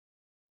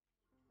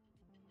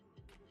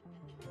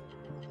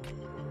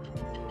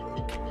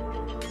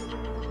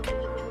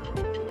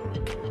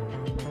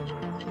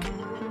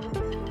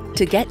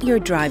To get your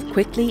drive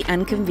quickly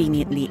and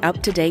conveniently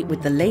up to date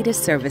with the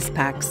latest service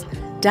packs,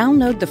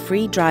 download the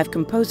free Drive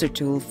Composer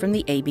tool from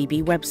the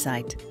ABB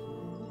website.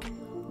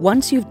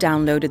 Once you've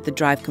downloaded the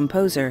Drive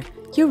Composer,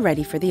 you're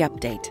ready for the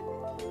update.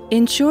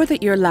 Ensure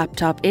that your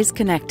laptop is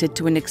connected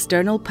to an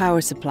external power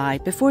supply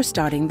before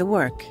starting the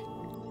work.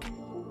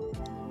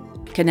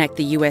 Connect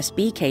the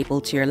USB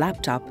cable to your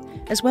laptop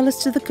as well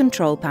as to the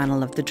control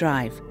panel of the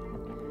drive.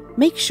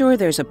 Make sure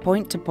there's a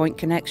point-to-point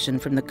connection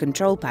from the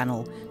control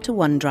panel to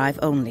one drive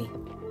only.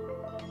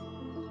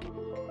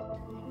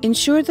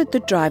 Ensure that the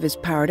drive is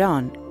powered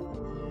on.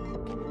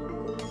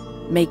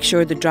 Make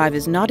sure the drive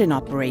is not in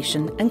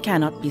operation and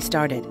cannot be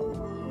started.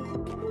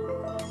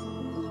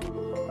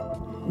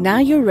 Now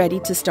you're ready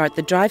to start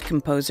the Drive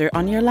Composer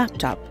on your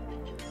laptop.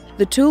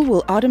 The tool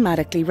will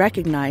automatically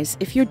recognize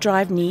if your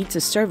drive needs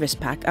a service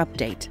pack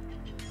update.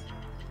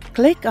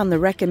 Click on the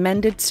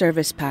recommended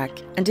service pack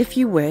and, if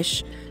you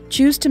wish,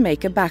 choose to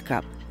make a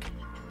backup.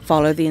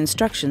 Follow the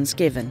instructions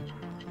given.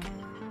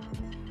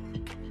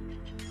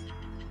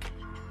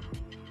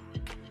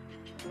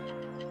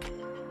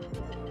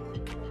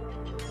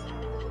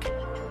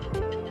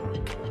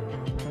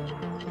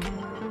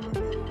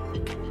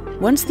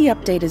 Once the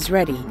update is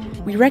ready,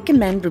 we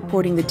recommend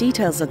reporting the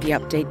details of the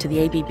update to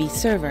the ABB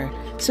server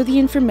so the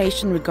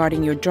information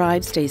regarding your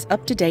drive stays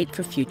up to date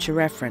for future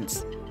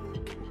reference.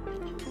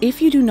 If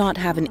you do not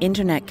have an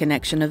internet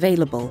connection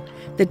available,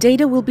 the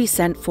data will be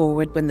sent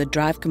forward when the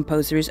Drive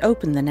Composer is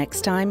open the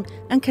next time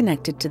and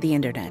connected to the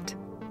internet.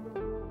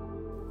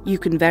 You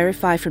can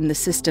verify from the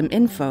system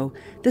info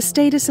the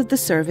status of the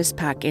service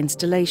pack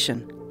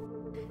installation.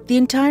 The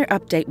entire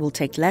update will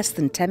take less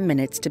than 10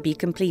 minutes to be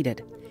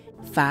completed.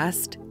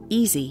 Fast,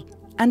 easy,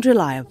 and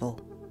reliable.